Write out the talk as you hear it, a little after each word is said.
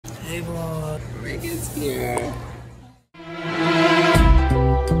Hey vlog, Regan's here.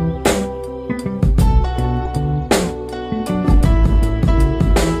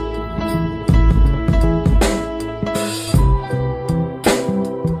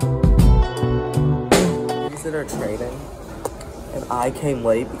 These that are training, and I came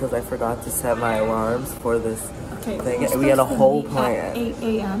late because I forgot to set my alarms for this thing. And we had a whole plan. At 8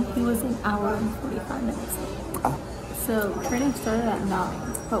 a.m. He was an hour and 45 minutes late. So training started at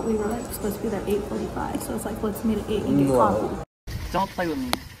 9, but we were like supposed to be there at 8:45. So it's like, let's meet at 8 and get coffee. Don't play with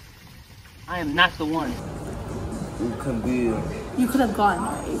me. I am not the one. You can be. You could have gotten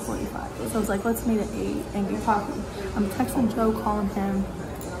there at 8:45. So I was like, let's meet at 8 and get coffee. I'm texting Joe, calling him.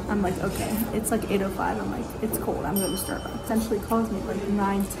 I'm like, okay, it's like 8:05. I'm like, it's cold. I'm going to Starbucks. Essentially calls me like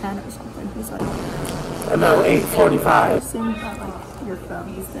 9:10 or something. He's like, No, 8:45. Assume that like your phone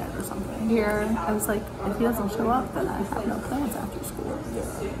is dead or something. Here, I was like, if he doesn't show up, then I have no plans after school.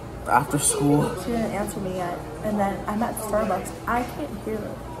 Yeah. After school. She didn't answer me yet, and then I'm at Starbucks. I can't hear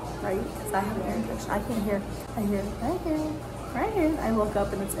it, right? Because I have an ear infection. I can't hear. I hear right here, right here. I look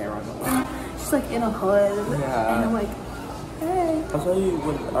up and it's air on the wall. She's like in a hood, Yeah. and I'm like, hey. I'll tell you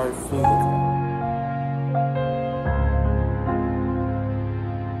when our food is.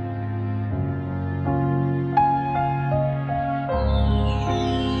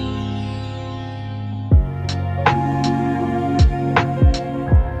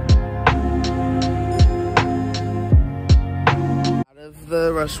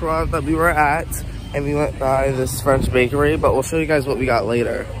 The restaurant that we were at, and we went by this French bakery, but we'll show you guys what we got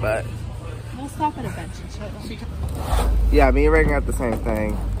later. But We'll stop at a bench and show them. yeah, me and Regan got the same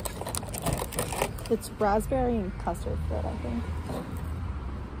thing. It's raspberry and custard bread, I think.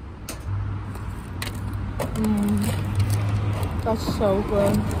 That's so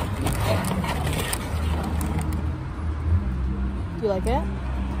good. Do you like it?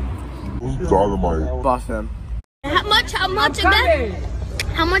 Dynamite. Boston. How much again?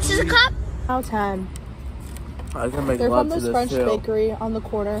 How much is a cup? How 10. I can make They're love from to this this French too. bakery on the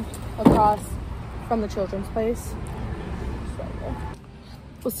corner across from the children's place. So good.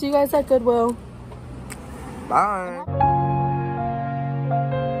 We'll see you guys at Goodwill. Bye.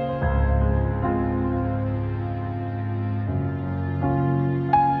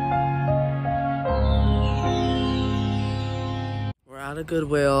 We're out of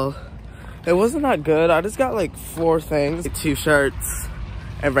Goodwill. It wasn't that good. I just got like 4 things. 2 shirts.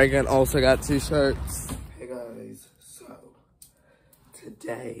 And Regan also got 2 shirts. Hey guys, so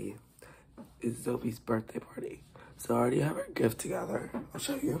today is Zoe's birthday party. So I already have our gift together. I'll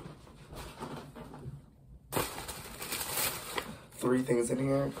show you. 3 things in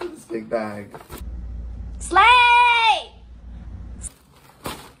here. This big bag. Slay!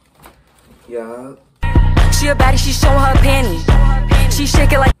 Yeah. She a baddie, she showing her panties. She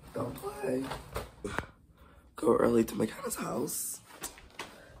shake it like. Don't play. Go early to McKenna's house.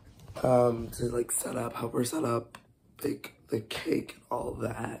 To like help her set up, bake the cake and all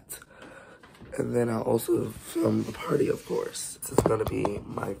that. And then I'll also film the party, of course. This is gonna be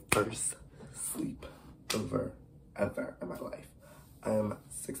my first sleepover ever in my life. I am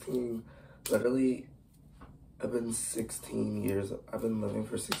 16, literally, I've been living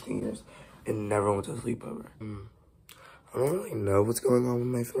for 16 years and never went to a sleepover. I don't really know what's going on with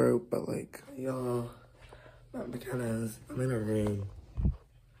my throat, but like, y'all, not McKenna's, I'm in a room.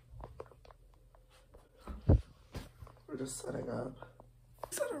 We're just setting up.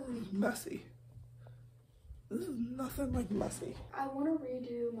 This room is messy. This is nothing like messy. I want to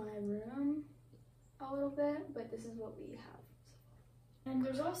redo my room a little bit, but this is what we have. And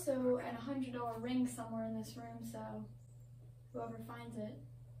there's also a $100 ring somewhere in this room, so whoever finds it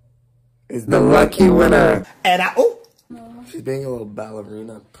is the lucky winner. And she's being a little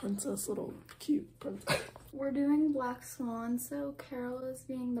ballerina princess, little cute princess. We're doing Black Swan, so Carol is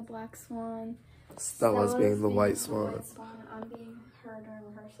being the Black Swan. Stella's being the White Swan. I'm being her during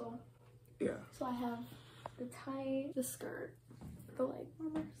rehearsal. Yeah. So I have the tie, the skirt, the leg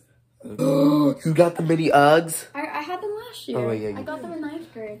warmers. You got the mini Uggs? I had them last year. Oh, yeah, I got them in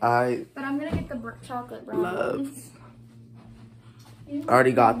 9th grade. But I'm gonna get the chocolate brown ones. I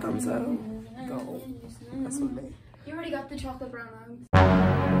already got them, so go. That's with me. You already got the chocolate brown ones?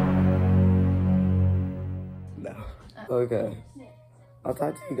 No. Okay. I'll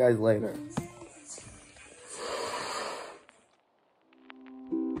talk to you guys later.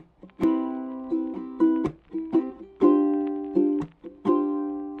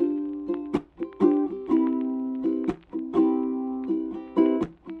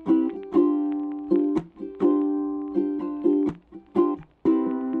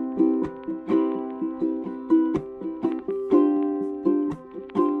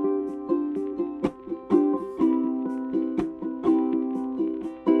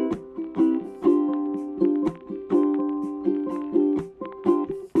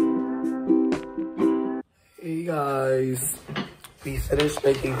 finished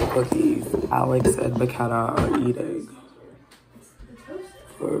making the cookies. Alex and McKenna are eating.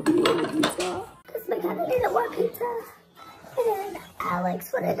 For me on the pizza. Because McKenna didn't want pizza. And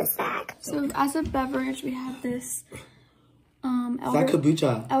Alex wanted a snack. So as a beverage, we have this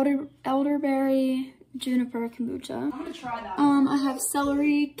elderberry juniper kombucha. I'm gonna try that. I have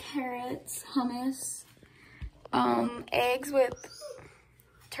celery, carrots, hummus, eggs with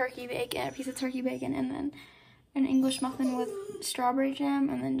turkey bacon, a piece of turkey bacon, and then an English muffin with strawberry jam,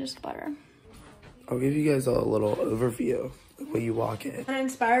 and then just butter. I'll give you guys a little overview when you walk in. That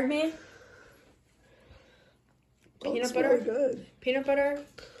inspired me. Peanut butter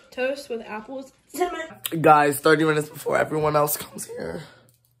toast with apples, cinnamon. Guys, 30 minutes before everyone else comes here.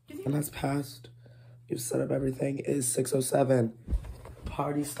 And that's passed. You've set up everything. It is 6:07.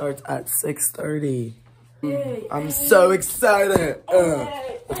 Party starts at 6:30. I'm so excited.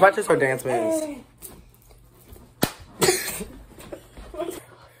 Let's practice our dance moves.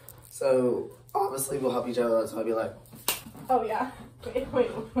 So, obviously, we'll help each other. So I'll be like, Oh yeah. Wait.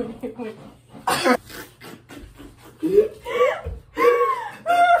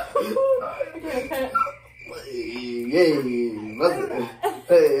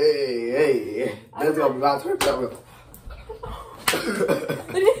 Hey. That's gonna be my turn.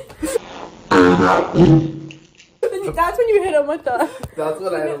 That's when you hit him with the. That's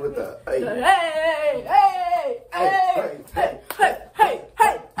what I hit him with the. Hey.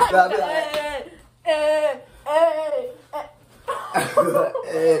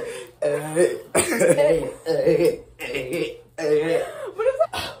 What is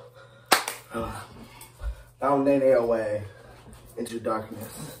that? Down their away into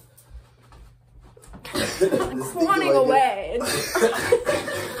darkness. Running away.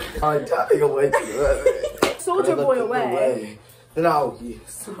 I'm tapping away. Soldier boy away. Then I'll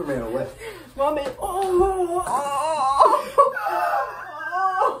Superman away. Mommy. Oh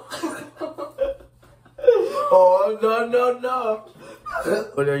no.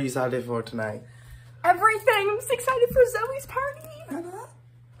 What are you excited for tonight? Everything. I'm so excited for Zoe's party.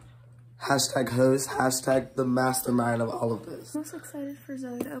 Hashtag host, hashtag the mastermind of all of this. I'm most excited for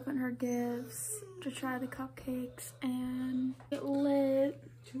Zoe to open her gifts, to try the cupcakes, and get lit.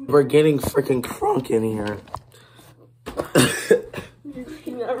 We're getting freaking crunk in here.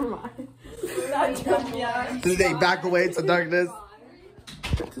 Never mind. Did they back away to darkness?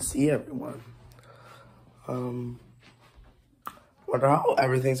 Good to see everyone. Wonder how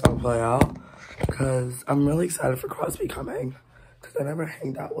everything's gonna play out. Because I'm really excited for Crosby coming. Because I never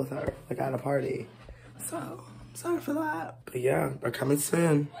hanged out with her, like at a party. So, I'm excited for that. But yeah, they're coming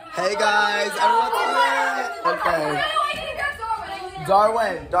soon. Hey guys, everyone's here! Okay.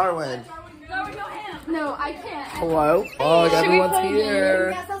 Darwin. No, I can't. Hello? Oh, everyone's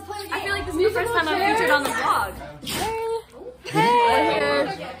here. I feel like this is the first time I'm featured on the vlog. Hey!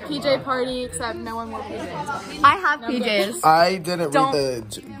 PJ party, except no one wore PJs. I have PJs. I didn't read the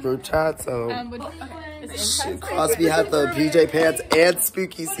group chat, so Crosby had the PJ pants and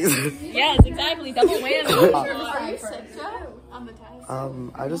spooky season. Yes, exactly. Double whammy. Are you sick, Joe? On the test?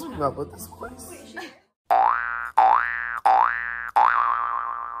 I just came up with this voice.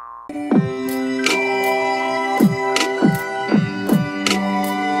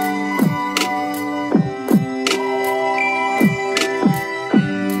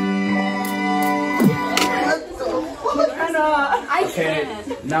 Okay,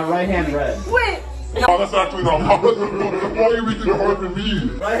 now right hand red. Wait. No, that's actually not hard. Why are you making it hard for me?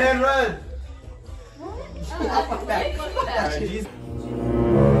 Right hand red.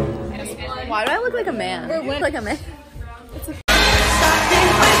 Why do I look like a man? Like a man.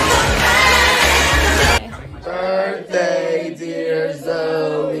 Birthday, dear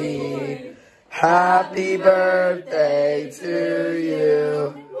Zoe. Happy birthday to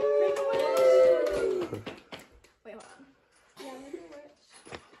you.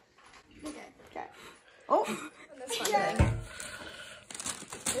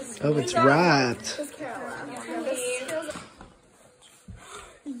 Oh, it's wrapped.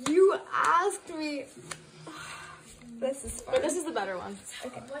 You asked me. This is the better one.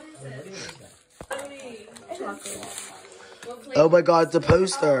 Okay. What is it? Oh my god, the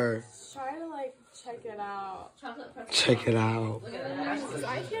poster. Try to like check it out. Check it out.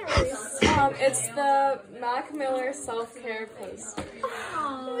 I can't really. It's the Mac Miller self-care poster.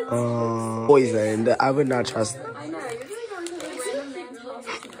 Poisoned. I would not trust them. I know, you're just going to the random man's house.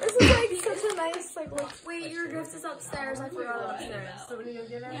 This is like such a nice, like, wait, your gift is upstairs. I forgot it upstairs. So what are you gonna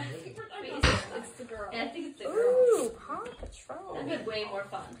get her? It's the girl. Yeah, I think it's the girl. Ooh, Paw Patrol. That'd be way more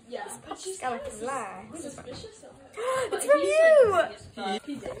fun. Yeah. But she's got a fly. Suspicious of her. It's from you!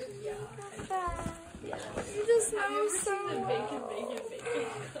 PJ. Yeah. You just know so well.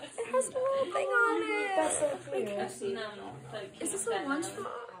 It has a little thing on it. That's so cute. Is this a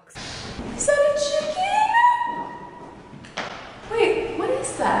lunchbox? Is that a chicken? Wait, what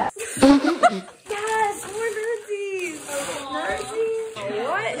is that? Yes, more nerdies. Nerdies?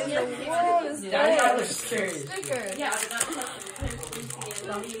 What in the world is that? Stickers. Yeah,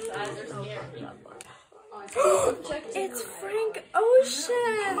 it's Frank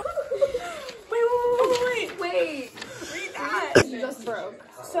Ocean. Wait. Read that. She just broke.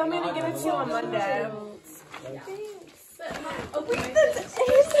 So I'm gonna give it to you on Monday. Wait, that's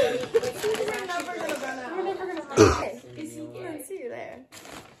Ace. We're never gonna run out. Is he here? I see you there.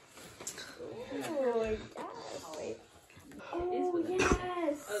 Oh, yes. Wait. Oh,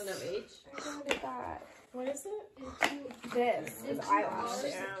 yes. Oh, no, H. I got it that. What is it? This is eyelash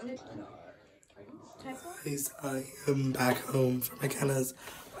down. Guys, I am back home from McKenna's.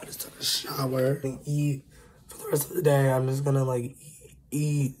 I just took a shower and eat for the rest of the day. I'm just gonna like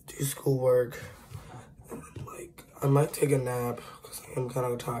eat, do schoolwork, and then, like I might take a nap because I am kind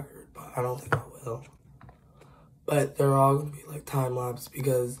of tired, but I don't think I will. But they're all gonna be like time lapse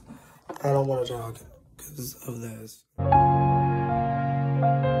because I don't want to talk because of this.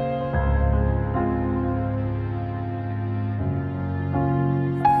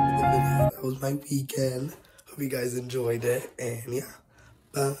 That was my weekend. Hope you guys enjoyed it, and yeah,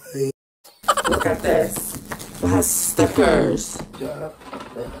 bye. Look at this. It has stickers. Yeah.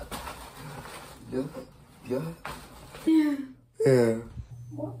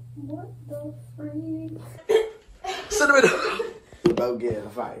 What the freak? Cinnamon. About getting a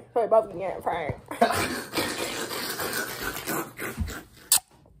fight. Sorry, about getting a fight.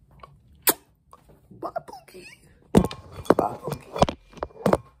 Bye, Boogie. Bye, Boogie.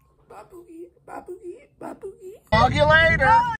 Bye, Boogie. Bye, Boogie. Bye, Boogie. Talk you later.